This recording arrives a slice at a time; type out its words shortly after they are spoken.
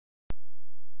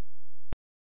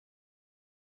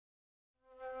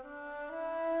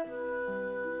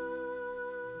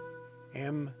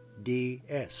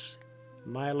MDS,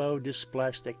 Myleo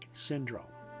Dysplastic Syndrome.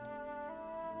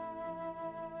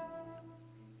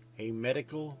 A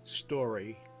medical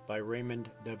story by Raymond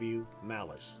W.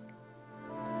 Malice.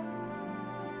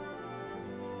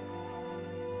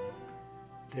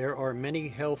 There are many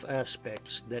health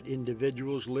aspects that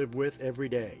individuals live with every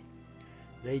day.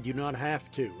 They do not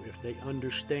have to if they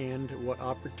understand what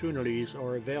opportunities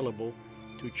are available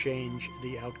to change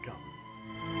the outcome.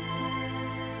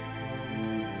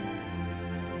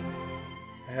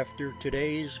 After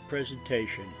today's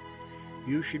presentation,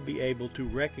 you should be able to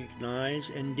recognize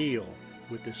and deal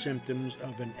with the symptoms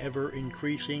of an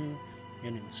ever-increasing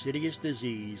and insidious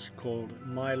disease called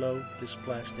Myleo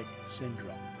Dysplastic Syndrome.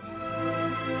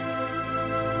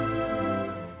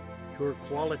 Your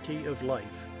quality of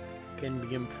life can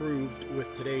be improved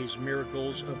with today's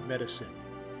miracles of medicine.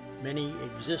 Many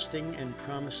existing and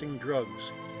promising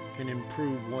drugs can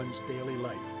improve one's daily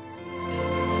life.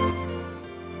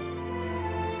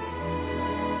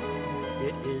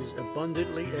 It is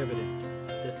abundantly evident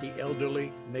that the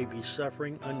elderly may be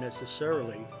suffering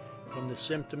unnecessarily from the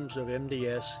symptoms of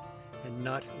MDS and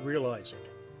not realize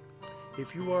it.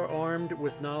 If you are armed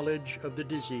with knowledge of the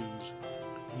disease,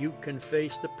 you can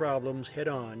face the problems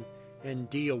head-on and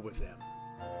deal with them.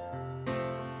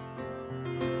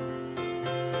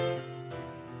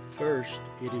 First,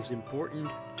 it is important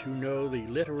to know the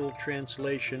literal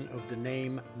translation of the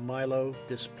name Myleo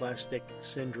Dysplastic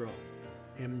Syndrome,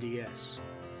 MDS.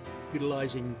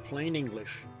 Utilizing plain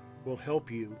English will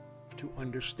help you to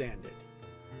understand it.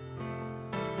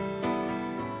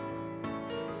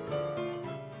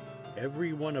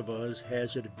 Every one of us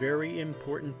has a very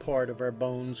important part of our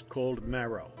bones called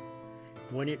marrow.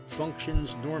 When it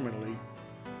functions normally,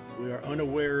 we are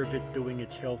unaware of it doing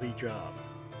its healthy job.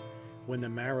 When the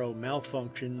marrow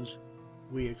malfunctions,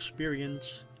 we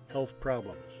experience health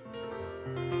problems.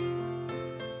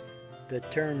 The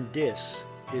term DYS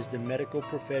is the medical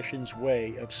profession's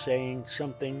way of saying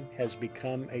something has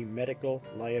become a medical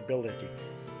liability.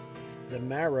 The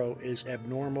marrow is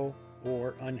abnormal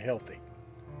or unhealthy.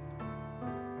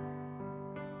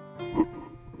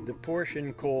 The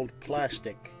portion called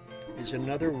plastic is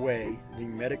another way the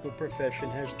medical profession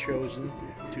has chosen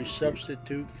to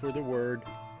substitute for the word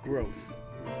growth.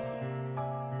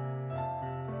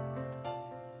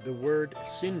 The word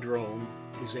syndrome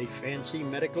is a fancy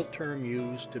medical term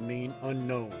used to mean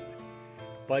unknown.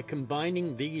 By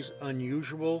combining these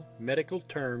unusual medical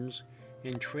terms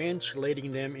and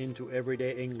translating them into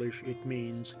everyday English, it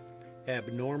means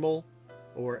abnormal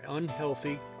or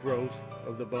unhealthy growth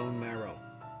of the bone marrow.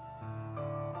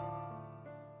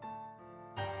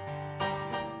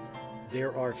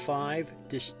 There are 5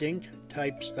 distinct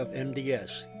types of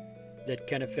MDS that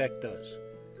can affect us,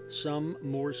 some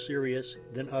more serious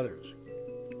than others.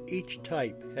 Each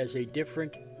type has a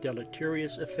different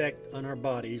deleterious effect on our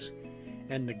bodies,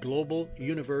 and the global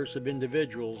universe of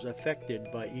individuals affected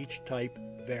by each type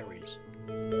varies.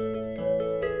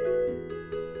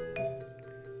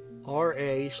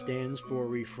 RA stands for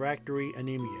refractory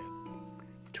anemia.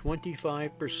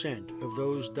 25% of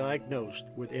those diagnosed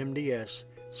with MDS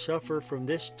suffer from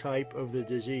this type of the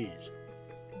disease.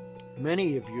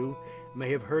 Many of you may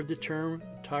have heard the term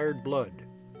tired blood.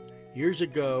 Years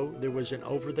ago, there was an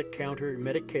over-the-counter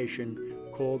medication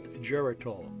called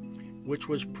Geritol, which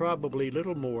was probably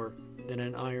little more than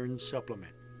an iron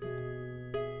supplement.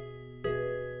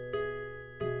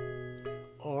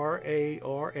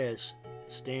 RARS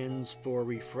stands for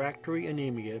refractory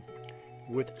anemia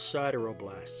with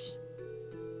sideroblasts.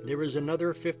 There is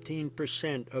another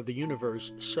 15% of the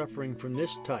universe suffering from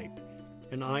this type,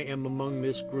 and I am among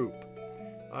this group.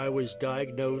 I was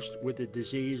diagnosed with the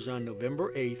disease on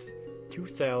November 8th,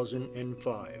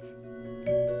 2005.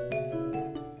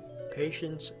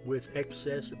 Patients with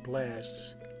excess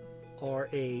blasts,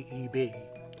 RAEB,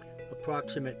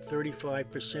 approximate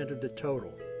 35% of the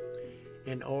total,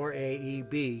 and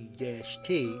RAEB-T,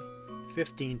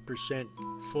 15%,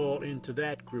 fall into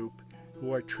that group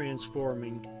who are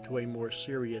transforming to a more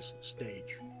serious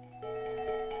stage.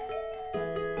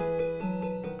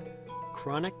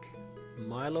 Chronic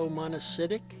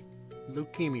myelomonocytic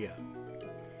leukemia.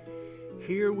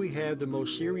 Here we have the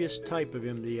most serious type of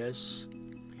MDS.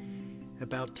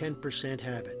 About 10%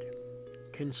 have it.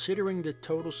 Considering the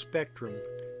total spectrum,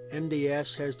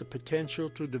 MDS has the potential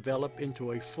to develop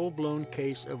into a full-blown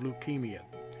case of leukemia.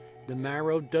 The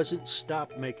marrow doesn't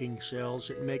stop making cells,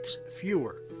 it makes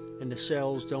fewer, and the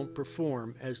cells don't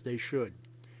perform as they should.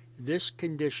 This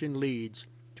condition leads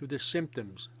to the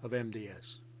symptoms of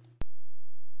MDS.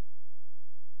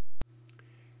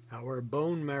 Our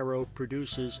bone marrow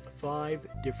produces 5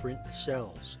 different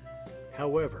cells.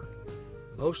 However,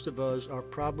 most of us are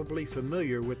probably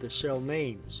familiar with the cell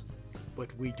names,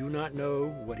 but we do not know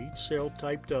what each cell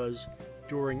type does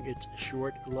during its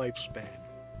short lifespan.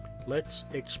 Let's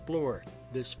explore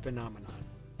this phenomenon.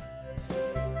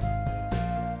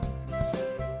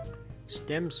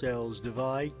 Stem cells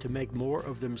divide to make more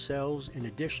of themselves in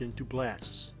addition to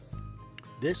blasts.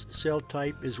 This cell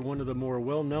type is one of the more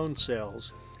well-known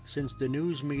cells, since the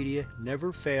news media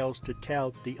never fails to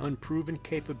tout the unproven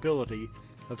capability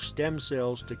of stem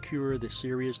cells to cure the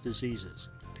serious diseases.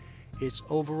 Its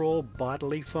overall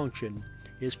bodily function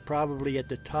is probably at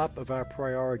the top of our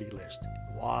priority list.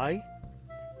 Why?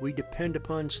 We depend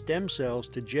upon stem cells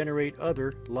to generate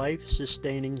other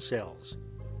life-sustaining cells.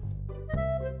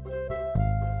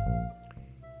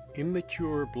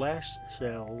 Immature blast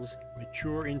cells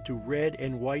mature into red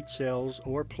and white cells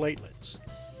or platelets.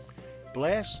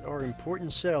 Blasts are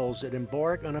important cells that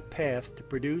embark on a path to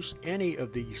produce any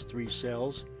of these three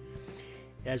cells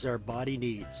as our body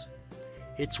needs.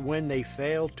 It's when they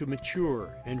fail to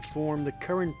mature and form the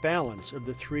current balance of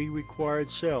the three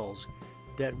required cells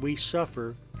that we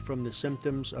suffer from the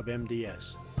symptoms of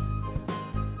MDS.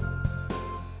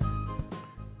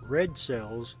 Red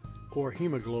cells, or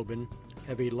hemoglobin,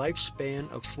 have a lifespan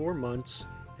of 4 months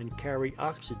and carry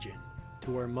oxygen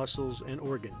to our muscles and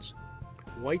organs.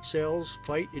 White cells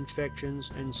fight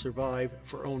infections and survive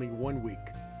for only 1 week.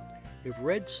 If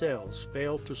red cells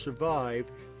fail to survive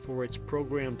for its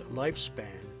programmed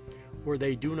lifespan, or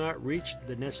they do not reach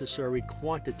the necessary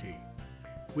quantity,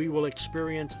 we will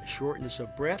experience shortness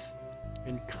of breath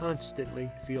and constantly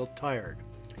feel tired.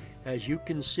 As you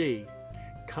can see,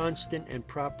 constant and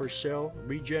proper cell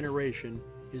regeneration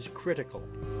is critical.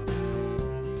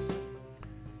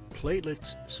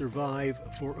 Platelets survive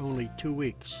for only 2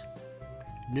 weeks.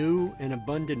 New and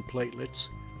abundant platelets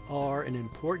are an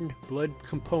important blood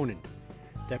component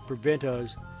that prevent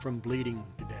us from bleeding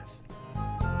to death.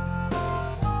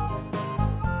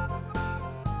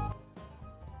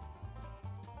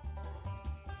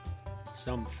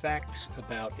 Some facts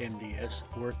about MDS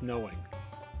worth knowing.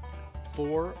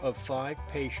 4 of 5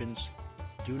 patients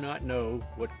do not know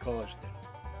what caused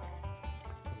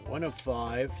it. 1 of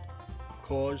 5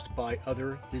 caused by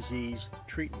other disease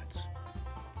treatments.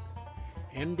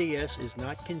 MDS is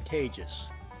not contagious,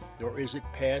 nor is it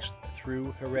passed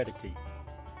through heredity.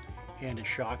 And a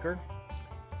shocker,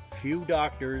 few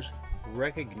doctors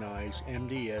recognize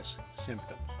MDS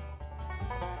symptoms.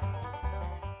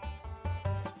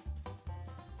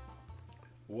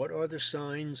 What are the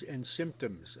signs and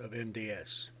symptoms of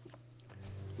MDS?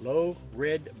 Low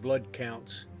red blood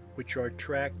counts, which are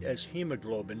tracked as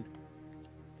hemoglobin.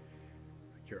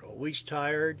 You're always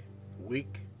tired,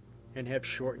 weak, and have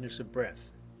shortness of breath.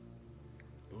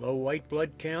 Low white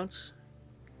blood counts,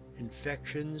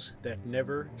 infections that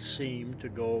never seem to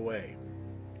go away.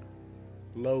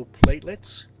 Low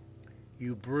platelets,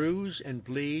 you bruise and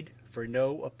bleed for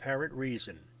no apparent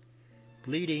reason.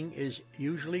 Bleeding is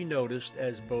usually noticed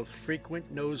as both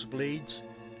frequent nosebleeds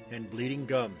and bleeding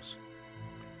gums.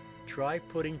 Try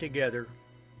putting together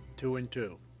 2 and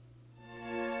 2.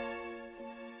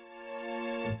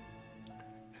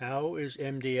 How is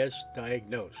MDS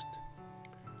diagnosed?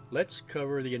 Let's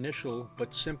cover the initial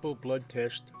but simple blood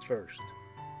test first.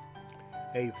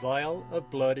 A vial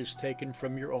of blood is taken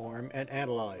from your arm and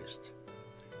analyzed.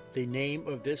 The name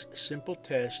of this simple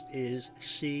test is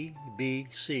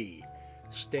CBC,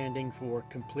 standing for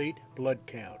Complete Blood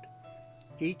Count.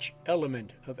 Each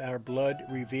element of our blood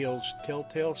reveals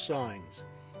telltale signs,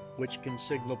 which can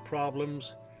signal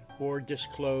problems or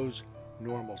disclose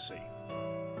normalcy.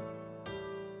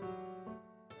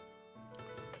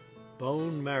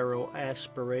 Bone marrow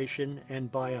aspiration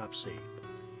and biopsy.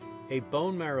 A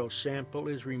bone marrow sample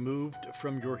is removed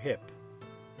from your hip.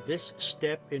 This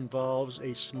step involves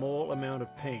a small amount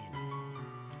of pain.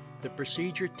 The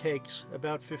procedure takes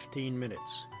about 15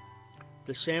 minutes.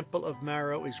 The sample of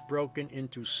marrow is broken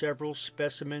into several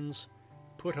specimens,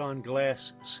 put on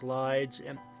glass slides,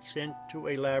 and sent to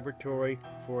a laboratory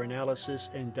for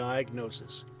analysis and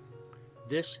diagnosis.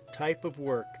 This type of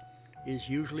work is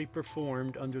usually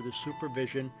performed under the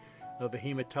supervision of a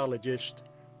hematologist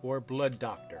or blood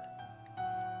doctor.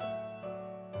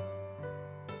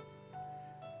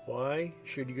 Why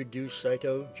should you do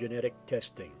cytogenetic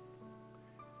testing?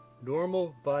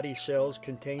 Normal body cells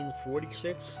contain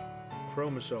 46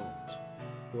 chromosomes,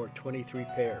 or 23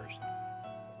 pairs.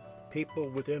 People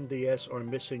with MDS are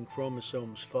missing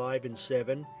chromosomes 5 and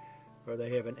 7, or they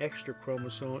have an extra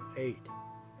chromosome 8.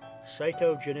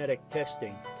 Cytogenetic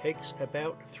testing takes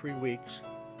about 3 weeks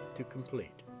to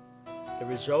complete. The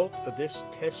result of this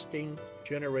testing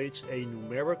generates a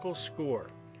numerical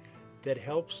score that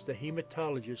helps the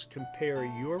hematologist compare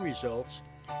your results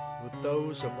with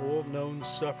those of all known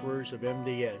sufferers of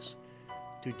MDS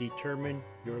to determine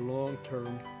your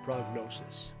long-term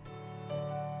prognosis.